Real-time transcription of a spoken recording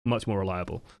much more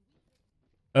reliable.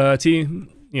 Team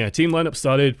lineup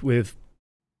started with,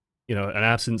 you know, an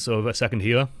absence of a second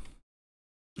healer.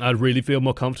 I'd really feel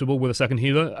more comfortable with a second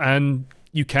healer, and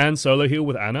you can solo heal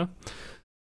with Ana,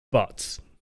 but,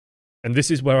 and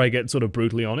this is where I get sort of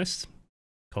brutally honest,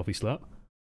 coffee slut,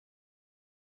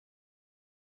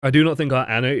 I do not think our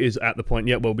Ana is at the point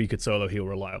yet where we could solo heal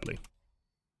reliably.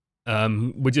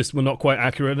 We're not quite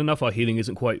accurate enough, our healing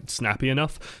isn't quite snappy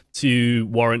enough to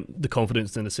warrant the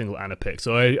confidence in a single Ana pick,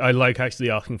 so I like actually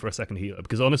asking for a second healer,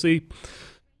 because honestly,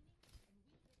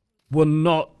 we're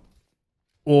not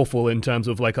awful in terms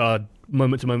of like our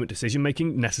moment-to-moment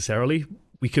decision-making necessarily.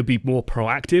 We could be more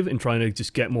proactive in trying to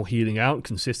just get more healing out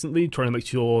consistently, trying to make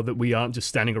sure that we aren't just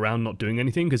standing around not doing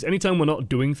anything, because anytime we're not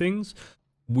doing things,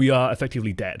 we are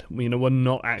effectively dead. You know, we're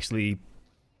not actually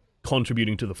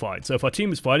contributing to the fight. So if our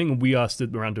team is fighting and we are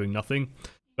stood around doing nothing,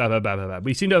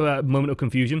 we seem to have a moment of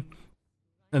confusion.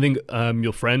 I think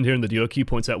your friend here in the duo queue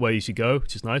points out where you should go,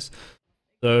 which is nice.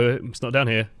 So it's not down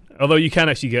here. Although you can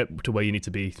actually get to where you need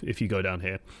to be if you go down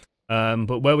here.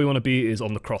 But where we want to be is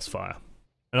on the crossfire.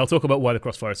 And I'll talk about why the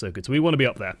crossfire is so good. So we want to be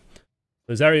up there.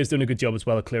 So Zarya's doing a good job as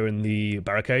well of clearing the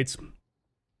barricades.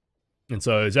 And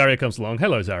so Zarya comes along.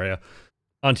 Hello, Zarya.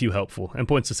 Aren't you helpful? And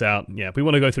points us out. Yeah, we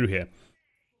want to go through here.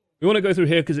 We want to go through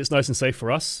here because it's nice and safe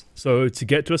for us. So to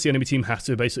get to us, the enemy team has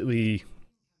to basically,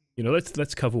 you know,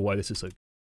 let's cover why this is so good.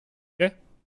 Okay?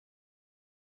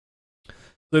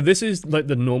 So this is like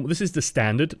the normal, this is the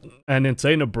standard, and in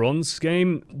say in a bronze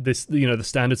game, this, you know, the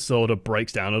standard sort of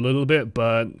breaks down a little bit,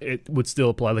 but it would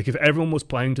still apply. Like if everyone was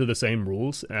playing to the same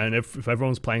rules, and if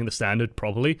everyone's playing the standard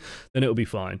properly, then it would be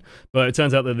fine. But it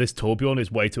turns out that this Torbjorn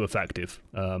is way too effective.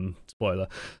 Spoiler.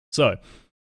 So,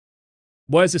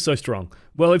 why is this so strong?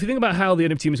 Well, if you think about how the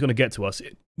enemy team is going to get to us,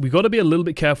 we've got to be a little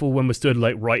bit careful when we're stood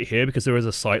like right here, because there is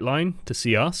a sight line to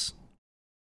see us.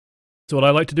 So what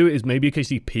I like to do is maybe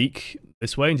occasionally peek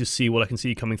this way and just see what I can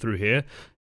see coming through here.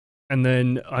 And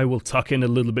then I will tuck in a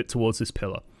little bit towards this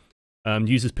pillar.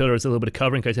 Use this pillar as a little bit of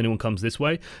cover in case anyone comes this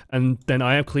way. And then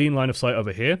I have clean line of sight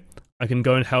over here. I can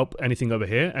go and help anything over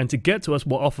here. And to get to us,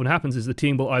 what often happens is the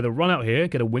team will either run out here,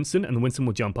 get a Winston, and the Winston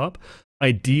will jump up.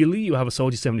 Ideally, you have a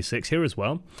Soldier 76 here as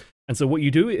well. And so what you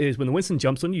do is when the Winston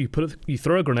jumps on you, you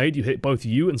throw a grenade, you hit both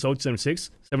you and Soldier 76.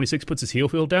 76 puts his heal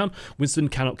field down. Winston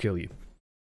cannot kill you.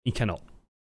 He cannot.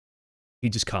 He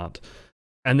just can't.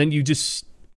 And then you just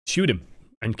shoot him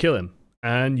and kill him,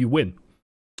 and you win.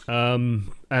 And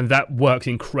that works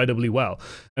incredibly well.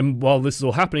 And while this is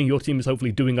all happening, your team is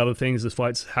hopefully doing other things. There's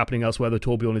fights happening elsewhere. The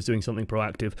Torbjorn is doing something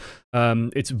proactive.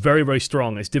 It's very, very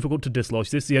strong. It's difficult to dislodge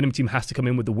this. The enemy team has to come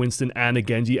in with the Winston and a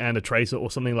Genji and a Tracer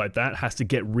or something like that. Has to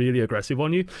get really aggressive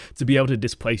on you to be able to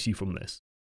displace you from this.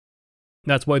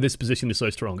 That's why this position is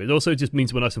so strong. It also just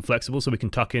means we're nice and flexible, so we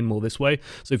can tuck in more this way.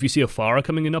 So if you see a Pharah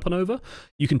coming in up and over,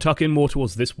 you can tuck in more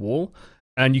towards this wall,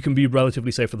 and you can be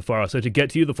relatively safe for the Pharah. So to get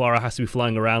to you, the Pharah has to be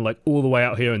flying around like all the way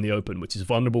out here in the open, which is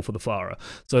vulnerable for the Pharah.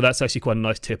 So that's actually quite a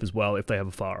nice tip as well if they have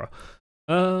a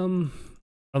Pharah.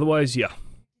 Otherwise, yeah,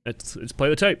 let's play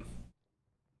the tape.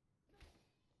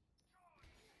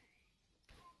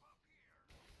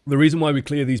 The reason why we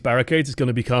clear these barricades is going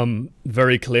to become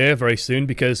very clear very soon,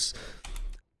 because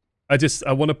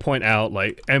I want to point out,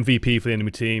 like, MVP for the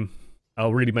enemy team.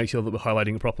 I'll really make sure that we're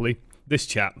highlighting it properly. This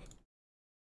chap.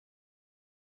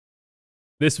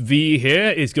 This V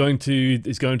here is going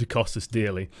to cost us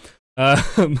dearly. I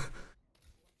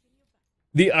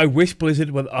wish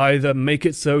Blizzard would either make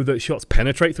it so that shots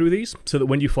penetrate through these, so that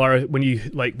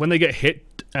when they get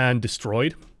hit and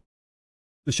destroyed,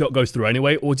 the shot goes through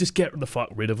anyway, or just get the fuck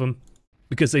rid of them,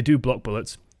 because they do block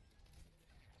bullets.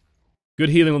 Good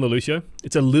healing on the Lucio.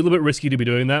 It's a little bit risky to be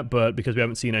doing that, but because we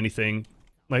haven't seen anything,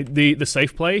 like the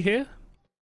safe play here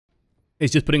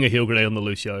is just putting a heal grenade on the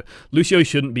Lucio. Lucio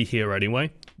shouldn't be here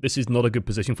anyway. This is not a good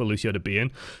position for Lucio to be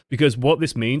in, because what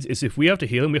this means is if we have to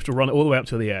heal him, we have to run all the way up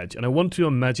to the edge. And I want to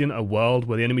imagine a world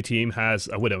where the enemy team has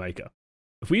a Widowmaker.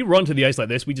 If we run to the edge like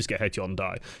this, we just get headshot and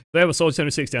die. If they have a Soldier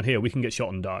 76 down here, we can get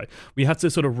shot and die. We have to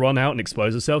sort of run out and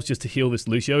expose ourselves just to heal this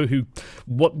Lucio, who,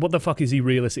 what the fuck is he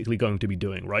realistically going to be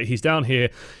doing, right? He's down here,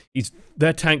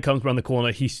 their tank comes around the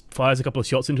corner, he fires a couple of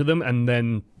shots into them, and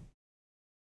then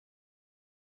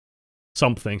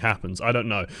something happens. I don't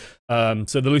know.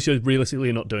 So the Lucio is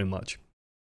realistically not doing much.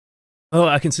 Oh,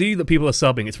 I can see that people are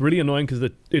subbing. It's really annoying because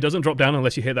it doesn't drop down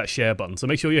unless you hit that share button. So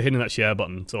make sure you're hitting that share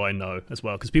button so I know as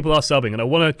well. Because people are subbing, and I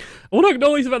want to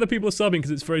acknowledge the fact that people are subbing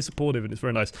because it's very supportive and it's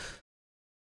very nice.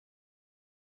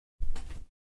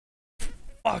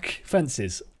 Fuck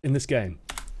fences in this game.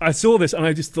 I saw this and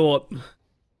I just thought,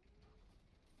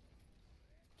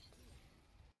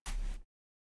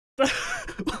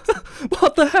 what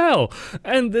what the hell?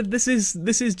 And this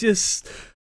is just,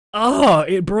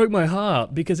 it broke my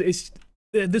heart, because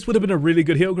this would have been a really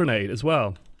good heal grenade as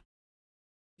well.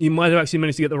 You might have actually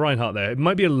managed to get the Reinhardt there. It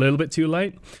might be a little bit too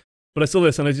late, but I saw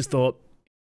this and I just thought,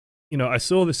 you know, I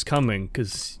saw this coming,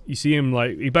 because you see him,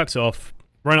 like, he backs off,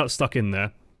 Reinhardt's stuck in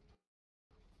there.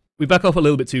 We back off a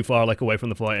little bit too far, like, away from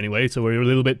the fight anyway, so we're a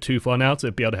little bit too far now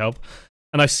to be able to help.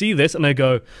 And I see this and I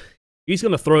go, he's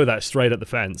going to throw that straight at the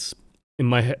fence. In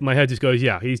my head just goes,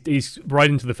 yeah, he's right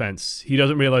into the fence. He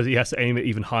doesn't realize he has to aim it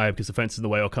even higher because the fence is in the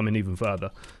way, or come in even further.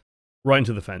 Right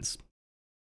into the fence.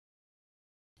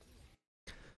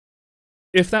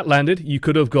 If that landed, you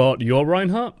could have got your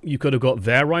Reinhardt, you could have got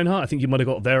their Reinhardt. I think you might have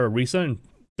got their Orisa and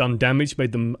done damage,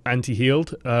 made them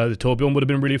anti-healed. The Torbjorn would have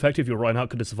been really effective. Your Reinhardt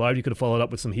could have survived. You could have followed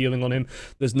up with some healing on him.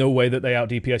 There's no way that they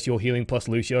out-DPS your healing plus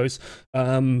Lucio's.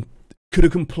 Could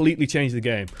have completely changed the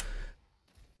game.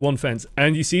 One fence.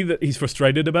 And you see that he's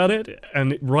frustrated about it,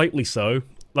 and rightly so.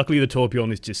 Luckily, the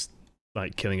Torbjorn is just,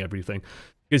 like, killing everything.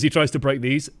 Because he tries to break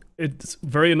these. It's a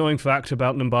very annoying fact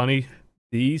about Numbani.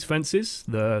 These fences,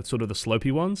 the sort of the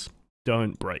slopey ones,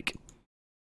 don't break.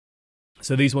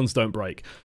 So these ones don't break.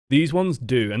 These ones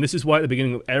do, and this is why at the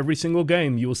beginning of every single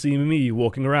game you will see me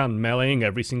walking around meleeing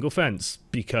every single fence,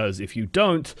 because if you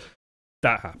don't,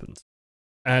 that happens.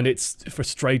 And it's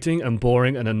frustrating and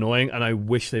boring and annoying, and I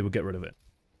wish they would get rid of it.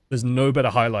 There's no better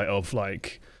highlight of,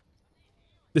 like,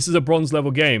 this is a bronze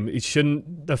level game.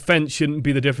 The fence shouldn't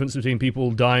be the difference between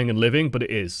people dying and living, but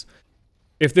it is.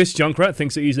 If this Junkrat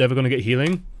thinks that he's ever going to get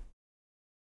healing,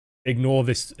 ignore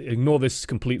this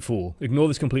complete fool. Ignore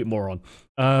this complete moron.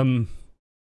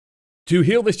 To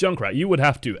heal this Junkrat, you would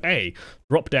have to A,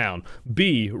 drop down,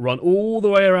 B, run all the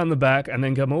way around the back, and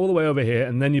then come all the way over here,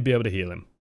 and then you'd be able to heal him.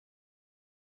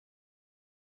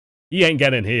 He ain't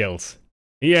getting heals.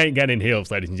 He ain't getting heals,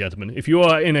 ladies and gentlemen. If you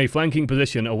are in a flanking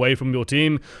position away from your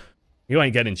team, you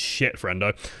ain't getting shit,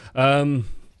 friendo.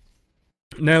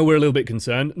 Now we're a little bit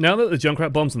concerned. Now that the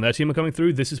Junkrat bombs on their team are coming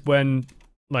through, this is when,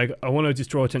 like, I want to just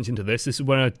draw attention to this. This is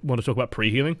when I want to talk about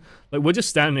pre-healing. Like, we're just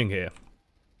standing here.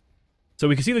 So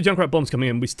we can see the Junkrat bombs coming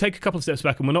in. We take a couple of steps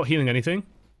back and we're not healing anything.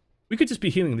 We could just be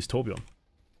healing this Torbjorn.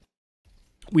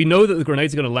 We know that the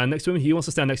grenades are going to land next to him. He wants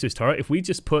to stand next to his turret. If we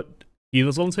just put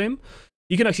healers onto him,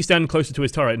 he can actually stand closer to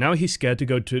his turret. Now he's scared to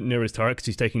go near his turret because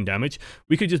he's taking damage.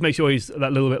 We could just make sure he's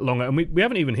that little bit longer. And we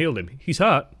haven't even healed him. He's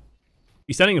hurt.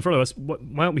 He's standing in front of us.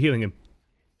 Why aren't we healing him?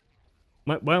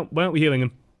 Why aren't we healing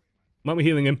him? Why aren't we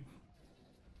healing him?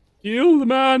 Heal the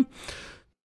man!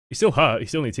 He's still hurt. He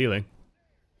still needs healing.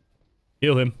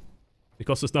 Heal him. It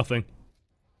costs us nothing.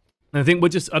 And I think we're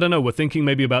just, I don't know, we're thinking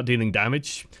maybe about dealing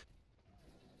damage.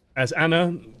 As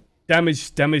Anna,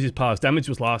 damage is past. Damage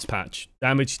was last patch.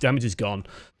 Damage is gone.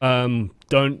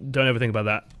 Don't ever think about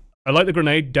that. I like the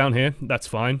grenade down here. That's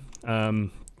fine.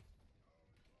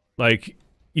 Like,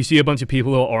 you see a bunch of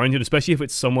people who are orange, and especially if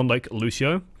it's someone like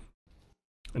Lucio.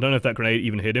 I don't know if that grenade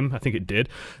even hit him. I think it did.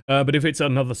 But if it's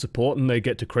another support and they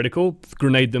get to critical,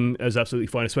 grenade them is absolutely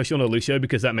fine, especially on a Lucio,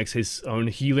 because that makes his own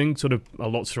healing sort of a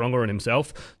lot stronger in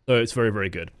himself. So it's very, very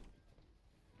good.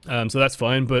 So that's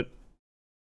fine, but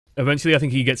eventually I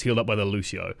think he gets healed up by the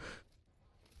Lucio.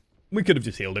 We could have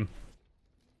just healed him.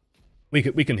 We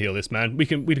can heal this man. We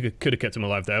could have kept him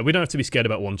alive there. We don't have to be scared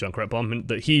about one Junkrat bomb. And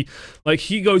that he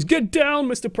goes, "Get down,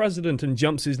 Mr. President," and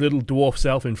jumps his little dwarf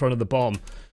self in front of the bomb.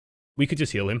 We could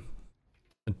just heal him.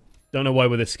 I don't know why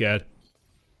we're this scared.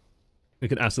 We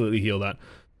can absolutely heal that.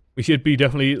 We should be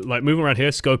definitely, like, moving around here,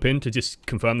 scope in to just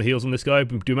confirm the heals on this guy.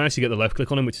 We do manage to get the left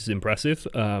click on him, which is impressive.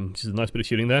 Which is a nice bit of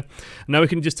shooting there. And now we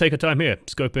can just take our time here.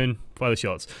 Scope in, fire the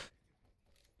shots.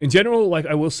 In general, like,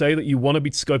 I will say that you want to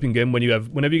be scoping in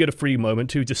whenever you get a free moment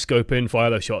to just scope in, fire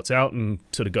those shots out, and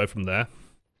sort of go from there.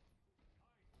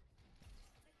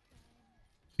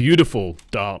 Beautiful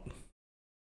dart.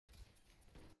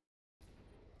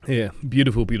 Yeah,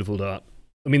 beautiful, beautiful dart.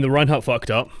 I mean, the Reinhardt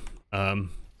fucked up. Like,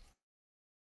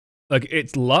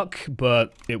 it's luck,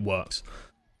 but it works.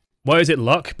 Why is it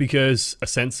luck? Because a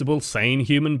sensible, sane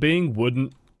human being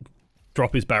wouldn't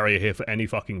drop his barrier here for any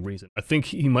fucking reason. I think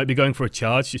he might be going for a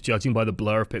charge, just judging by the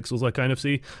blur of pixels I kind of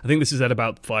see. I think this is at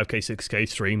about 5K, 6K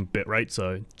stream bitrate,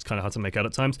 so it's kind of hard to make out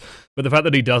at times. But the fact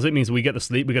that he does it means we get the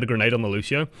sleep, we get a grenade on the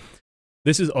Lucio.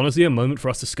 This is honestly a moment for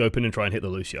us to scope in and try and hit the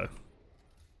Lucio.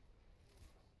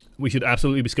 We should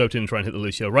absolutely be scoped in and try and hit the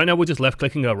Lucio. Right now we're just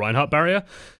left-clicking our Reinhardt barrier.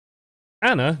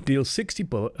 Anna deals 60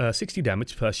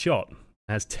 damage per shot,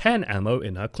 has 10 ammo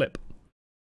in her clip.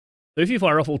 So if you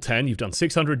fire off all 10, you've done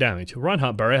 600 damage.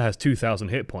 Reinhardt barrier has 2,000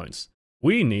 hit points.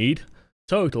 We need a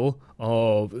total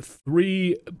of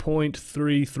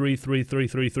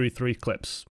 3.33333333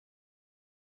 clips.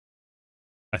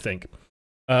 I think.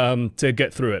 to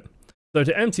get through it. So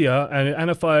to empty her, and it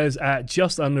anti-fires at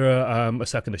just under a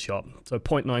second a shot. So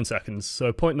 0.9 seconds.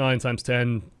 So 0.9 times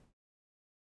 10.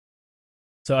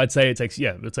 So I'd say it takes,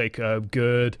 yeah, it'll take a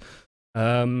good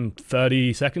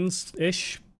 30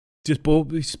 seconds-ish. Just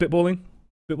spitballing.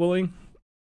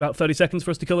 About 30 seconds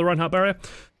for us to kill the Reinhardt barrier.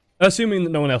 Assuming that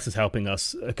no one else is helping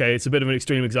us. Okay, it's a bit of an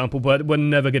extreme example, but we're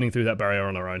never getting through that barrier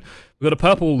on our own. We've got a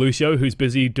purple Lucio who's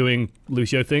busy doing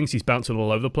Lucio things. He's bouncing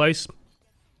all over the place.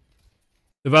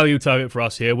 The value target for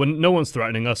us here, when no one's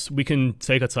threatening us, we can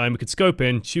take our time, we could scope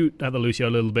in, shoot at the Lucio a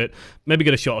little bit, maybe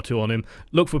get a shot or two on him,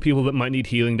 look for people that might need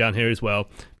healing down here as well,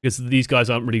 because these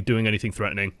guys aren't really doing anything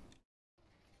threatening,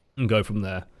 and go from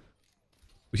there.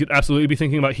 We should absolutely be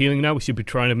thinking about healing now. We should be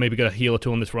trying to maybe get a heal or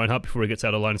two on this Reinhardt before he gets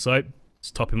out of line of sight. Let's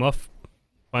top him off.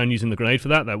 Fine using the grenade for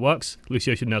that, that works.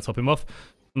 Lucio should now top him off.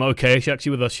 I'm okay actually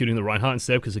with us shooting the Reinhardt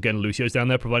instead, because again, Lucio's down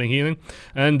there providing healing.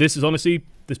 And this is honestly,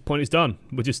 this point is done.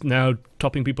 We're just now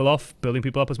topping people off, building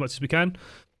people up as much as we can.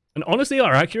 And honestly,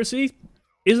 our accuracy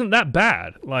isn't that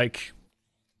bad. Like,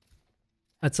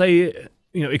 I'd say,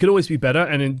 you know, it could always be better,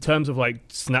 and in terms of like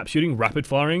snap shooting, rapid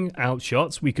firing out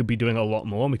shots, we could be doing a lot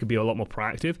more, and we could be a lot more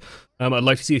proactive. I'd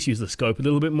like to see us use the scope a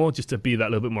little bit more, just to be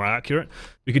that little bit more accurate.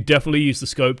 We could definitely use the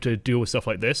scope to deal with stuff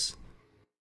like this.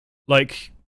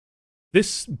 Like,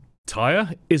 this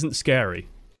tire isn't scary.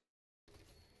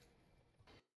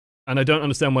 And I don't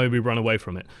understand why we run away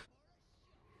from it.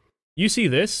 You see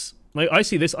this? Like, I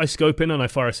see this, I scope in and I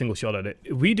fire a single shot at it.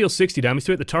 If we deal 60 damage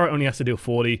to it, the turret only has to deal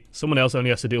 40, someone else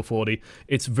only has to deal 40.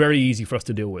 It's very easy for us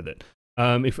to deal with it.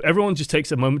 If everyone just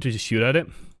takes a moment to just shoot at it,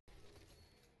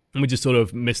 and we just sort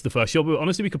of miss the first shot, but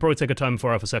honestly, we could probably take our time and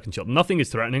fire off a second shot. Nothing is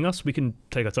threatening us, we can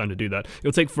take our time to do that.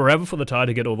 It'll take forever for the tire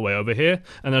to get all the way over here,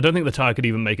 and I don't think the tire could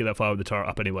even make it that far with the tire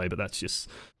up anyway, but that's just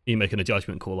me making a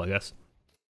judgment call, I guess.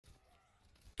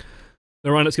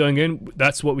 The Reinhardt's going in,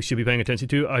 that's what we should be paying attention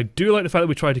to. I do like the fact that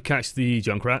we tried to catch the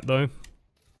Junkrat, though.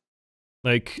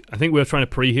 Like, I think we were trying to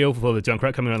pre-heal for the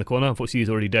Junkrat coming around the corner. Unfortunately,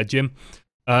 he's already dead, Jim.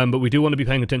 But we do want to be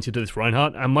paying attention to this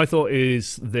Reinhardt, and my thought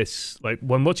is this, like,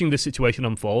 when watching this situation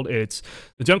unfold, it's,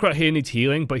 the Junkrat here needs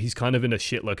healing, but he's kind of in a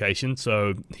shit location,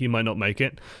 so he might not make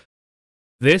it.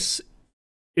 This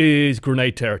is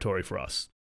grenade territory for us.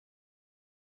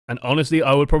 And honestly,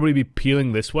 I would probably be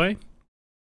peeling this way,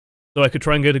 so I could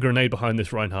try and get a grenade behind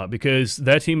this Reinhardt, because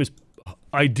their team is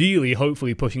ideally,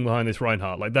 hopefully, pushing behind this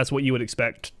Reinhardt. Like, that's what you would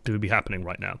expect to be happening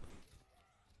right now.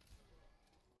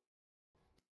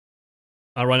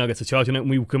 Our Reinhardt gets a charge on it, and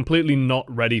we were completely not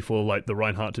ready for, like, the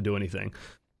Reinhardt to do anything.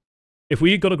 If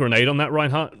we got a grenade on that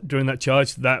Reinhardt during that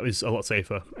charge, that is a lot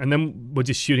safer. And then we're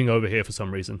just shooting over here for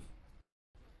some reason.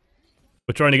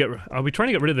 We're trying to get... Are we trying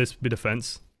to get rid of this bit of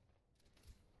fence?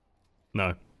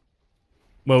 No.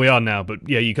 Well, we are now, but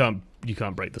yeah, you can't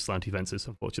break the slanty fences,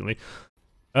 unfortunately.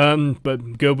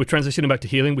 But good, we're transitioning back to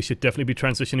healing. We should definitely be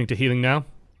transitioning to healing now.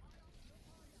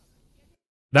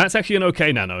 That's actually an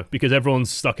okay nano, because everyone's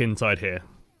stuck inside here.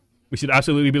 We should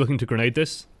absolutely be looking to grenade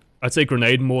this. I'd say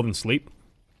grenade more than sleep.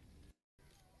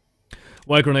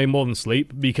 Why grenade more than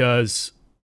sleep? Because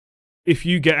if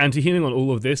you get anti-healing on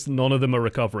all of this, none of them are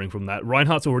recovering from that.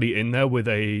 Reinhardt's already in there with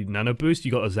a nano boost.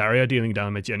 You got a Zarya dealing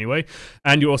damage anyway.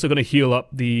 And you're also going to heal up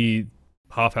the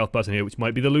half-health person here, which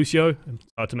might be the Lucio. It's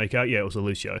hard to make out. Yeah, it was a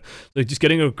Lucio. So just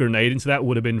getting a grenade into that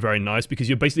would have been very nice, because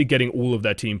you're basically getting all of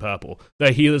their team purple.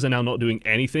 Their healers are now not doing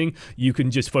anything. You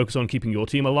can just focus on keeping your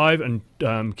team alive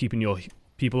and keeping your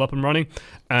people up and running,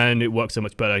 and it works so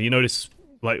much better. You notice,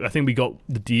 like, I think we got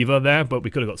the Diva there, but we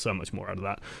could have got so much more out of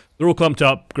that. They're all clumped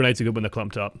up. Grenades are good when they're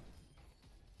clumped up.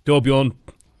 Torbjorn,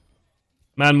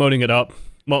 man modding it up.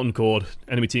 Molten Cord.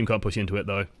 Enemy team can't push into it,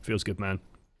 though. Feels good, man.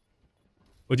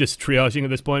 We're just triaging at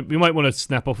this point. We might want to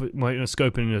snap off, might want to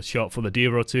scope in a shot for the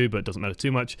Diva or two, but it doesn't matter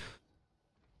too much.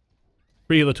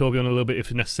 Pre-heal the Torbjorn a little bit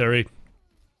if necessary.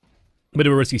 Bit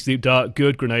of a risky sleep dart.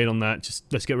 Good grenade on that. Just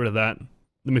let's get rid of that.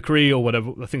 The McCree or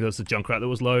whatever. I think that's the Junkrat that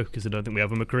was low, because I don't think we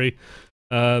have a McCree.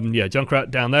 Yeah, Junkrat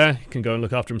down there can go and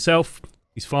look after himself.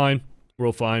 He's fine. We're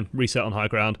all fine. Reset on high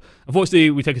ground. Unfortunately,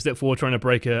 we take a step forward trying to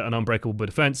break an unbreakable bit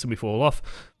of fence, and we fall off.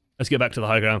 Let's get back to the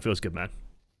high ground. Feels good, man.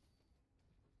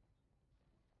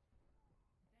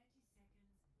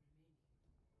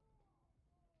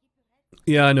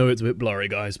 Yeah, I know it's a bit blurry,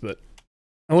 guys, but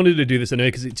I wanted to do this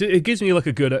anyway because it gives me like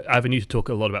a good avenue to talk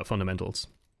a lot about fundamentals.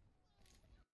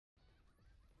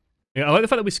 Yeah, I like the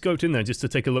fact that we scoped in there just to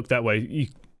take a look that way.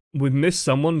 We missed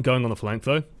someone going on the flank,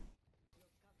 though.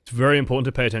 It's very important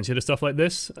to pay attention to stuff like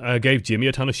this. I gave Jimmy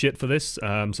a ton of shit for this,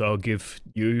 so I'll give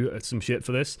you some shit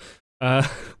for this. You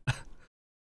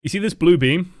see this blue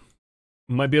beam?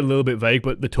 Might be a little bit vague,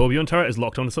 but the Torbjorn turret is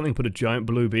locked onto something, put a giant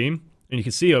blue beam. And you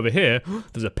can see over here,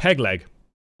 there's a peg leg.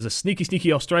 There's a sneaky,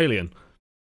 sneaky Australian.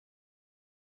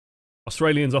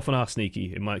 Australians often are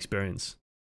sneaky, in my experience.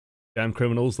 Damn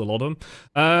criminals, the lot of them.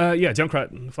 Yeah,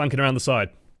 Junkrat flanking around the side.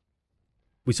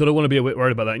 We sort of want to be a bit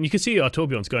worried about that. And you can see our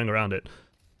Tourbillon's going around it.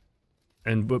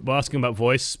 And we're asking about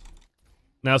voice.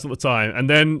 Now's not the time. And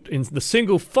then, in the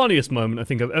single funniest moment I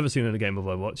think I've ever seen in a game of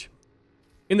Overwatch.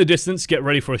 In the distance, get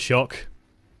ready for a shock.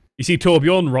 You see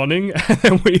Tourbillon running, and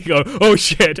then we go, oh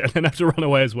shit, and then have to run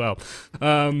away as well.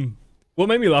 What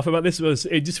made me laugh about this was,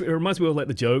 it reminds me of like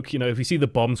the joke, you know, if you see the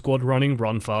bomb squad running,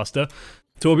 run faster.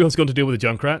 Tourbillon's gone to deal with a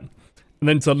Junkrat. And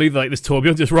then suddenly, like, this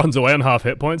Tourbillon just runs away on half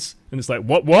hit points. And it's like,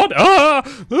 what? Ah!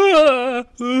 Ah!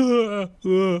 Ah!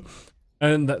 Ah!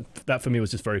 And that for me was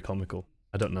just very comical.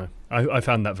 I don't know. I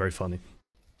found that very funny.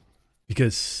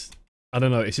 Because, I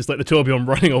don't know, it's just like the Tourbillon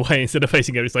running away instead of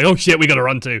facing it. It's like, oh shit, we gotta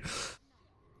run too.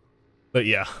 But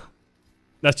yeah.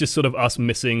 That's just sort of us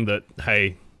missing that,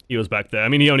 hey, he was back there. I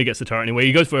mean, he only gets the turret anyway.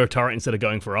 He goes for a turret instead of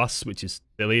going for us, which is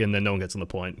silly, and then no one gets on the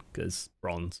point, because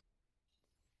bronze.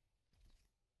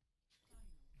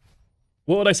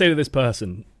 What would I say to this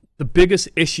person? The biggest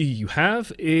issue you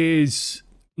have is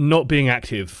not being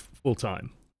active full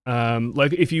time.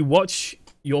 Like if you watch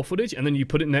your footage and then you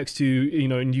put it next to, you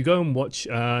know, and you go and watch,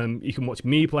 you can watch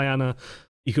me play Ana,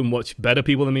 you can watch better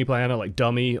people than me play Ana, like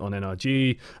Dummy on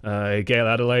NRG, Gale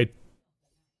Adelaide,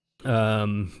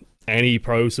 any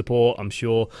pro support, I'm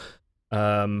sure,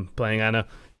 playing Ana.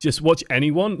 Just watch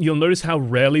anyone, you'll notice how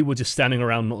rarely we're just standing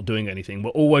around not doing anything. We're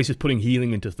always just putting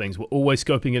healing into things. We're always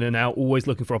scoping in and out, always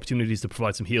looking for opportunities to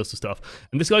provide some heals to stuff.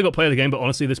 And this guy got play of the game, but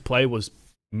honestly, this play was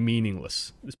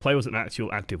meaningless. This play was an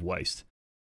actual active waste.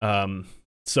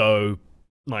 So,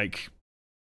 like,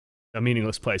 a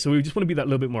meaningless play. So we just want to be that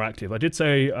little bit more active. I did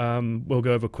say we'll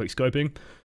go over quick scoping.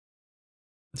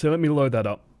 So let me load that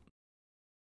up.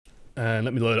 And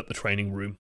let me load up the training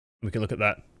room. We can look at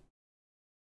that.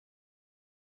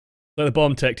 Like the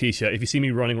bomb tech t-shirt, if you see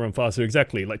me run faster,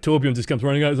 exactly. Like Tourbillon just comes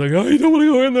running out, it's like, oh, you don't want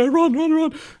to go in there,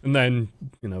 run. And then,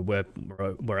 you know,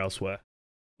 we're elsewhere.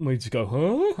 We just go,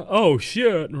 huh? Oh,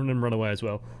 shit, and then run away as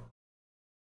well.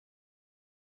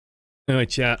 Anyway,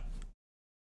 chat.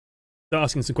 Start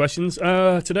asking some questions.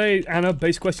 Today, Ana,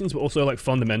 base questions, but also like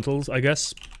fundamentals, I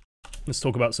guess. Let's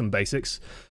talk about some basics.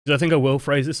 Because I think I will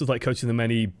phrase this as like coaching the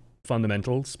many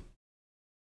fundamentals.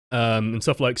 And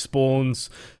stuff like spawns,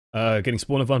 getting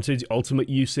spawn advantage, ultimate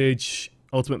usage,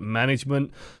 ultimate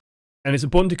management. And it's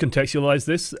important to contextualize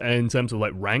this in terms of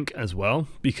like rank as well,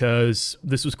 because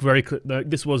this was very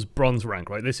this was bronze rank,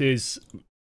 right? This is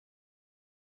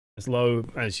as low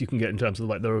as you can get in terms of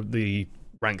like the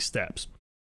rank steps.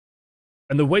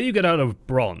 And the way you get out of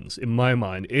bronze, in my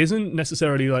mind, isn't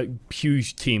necessarily like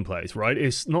huge team plays, right?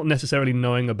 It's not necessarily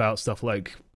knowing about stuff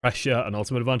like pressure and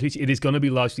ultimate advantage. It is going to be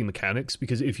largely mechanics,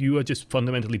 because if you are just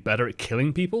fundamentally better at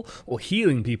killing people or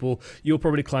healing people, you'll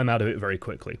probably climb out of it very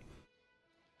quickly.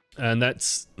 And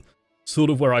that's sort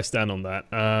of where I stand on that.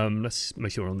 Let's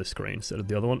make sure we're on this screen instead of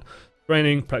the other one.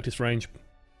 Training, practice range.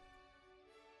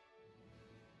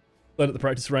 Load at the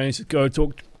practice range. Go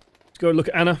look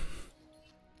at Ana.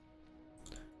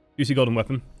 Use your golden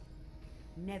weapon.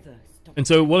 Never. And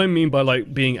so what I mean by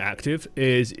like being active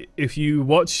is if you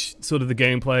watch sort of the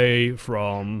gameplay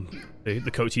from the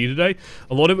coachee today,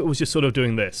 a lot of it was just sort of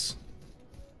doing this.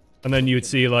 And then you would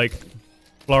see like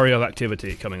flurry of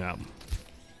activity coming out.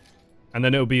 And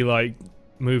then it would be like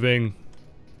moving,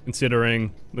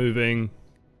 considering, moving.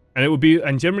 And it would be,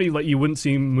 and generally like you wouldn't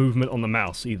see movement on the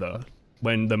mouse either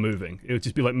when they're moving. It would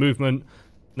just be like movement,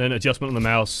 then adjustment on the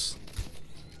mouse.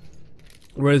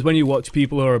 Whereas when you watch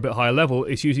people who are a bit higher level,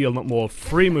 it's usually a lot more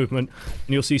free movement,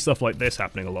 and you'll see stuff like this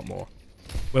happening a lot more.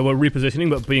 Where we're repositioning,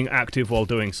 but being active while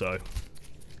doing so.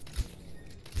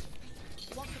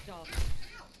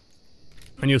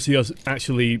 And you'll see us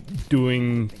actually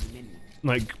doing,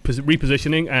 like,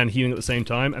 repositioning and healing at the same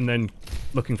time, and then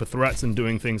looking for threats and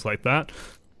doing things like that.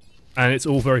 And it's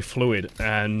all very fluid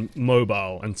and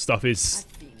mobile, and stuff is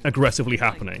aggressively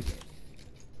happening.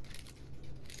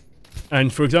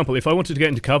 And for example, if I wanted to get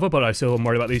into cover, but I still am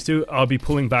worried about these two, I'll be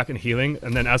pulling back and healing,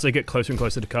 and then as I get closer and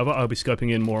closer to cover, I'll be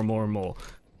scoping in more and more and more.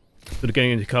 Sort of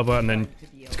getting into cover and then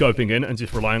scoping in and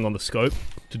just relying on the scope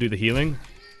to do the healing.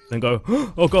 Then go,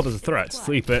 oh god, there's a threat,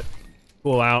 sleep it,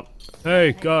 pull out.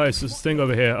 Hey guys, there's this thing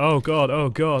over here. Oh god, oh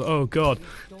god, oh god.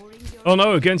 Oh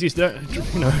no, Genji's there.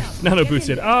 You know, nano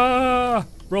boosted. Ah!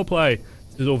 Roleplay.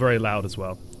 This is all very loud as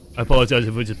well. I apologize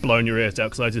if we're just blowing your ears out,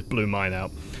 because I just blew mine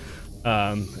out.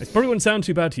 It probably wouldn't sound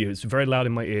too bad to you. It's very loud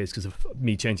in my ears because of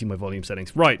me changing my volume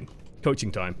settings. Right,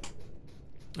 coaching time.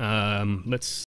 Let's